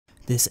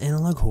This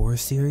analog horror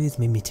series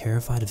made me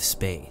terrified of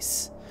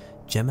space.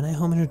 Gemini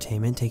Home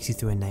Entertainment takes you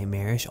through a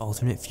nightmarish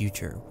alternate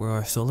future where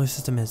our solar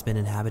system has been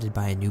inhabited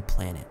by a new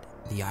planet,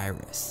 the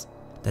Iris,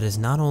 that has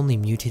not only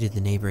mutated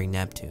the neighboring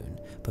Neptune,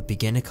 but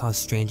began to cause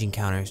strange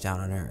encounters down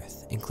on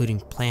Earth,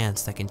 including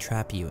plants that can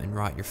trap you and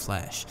rot your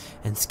flesh,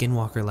 and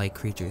skinwalker-like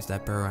creatures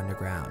that burrow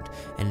underground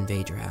and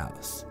invade your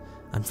house.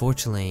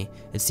 Unfortunately,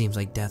 it seems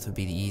like death would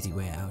be the easy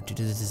way out due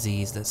to the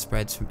disease that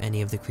spreads from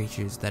any of the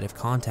creatures that if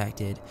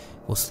contacted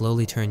will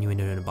slowly turn you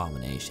into an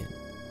abomination.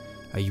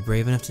 Are you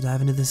brave enough to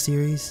dive into this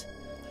series?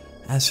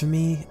 As for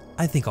me,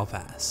 I think I'll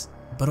pass,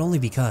 but only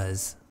because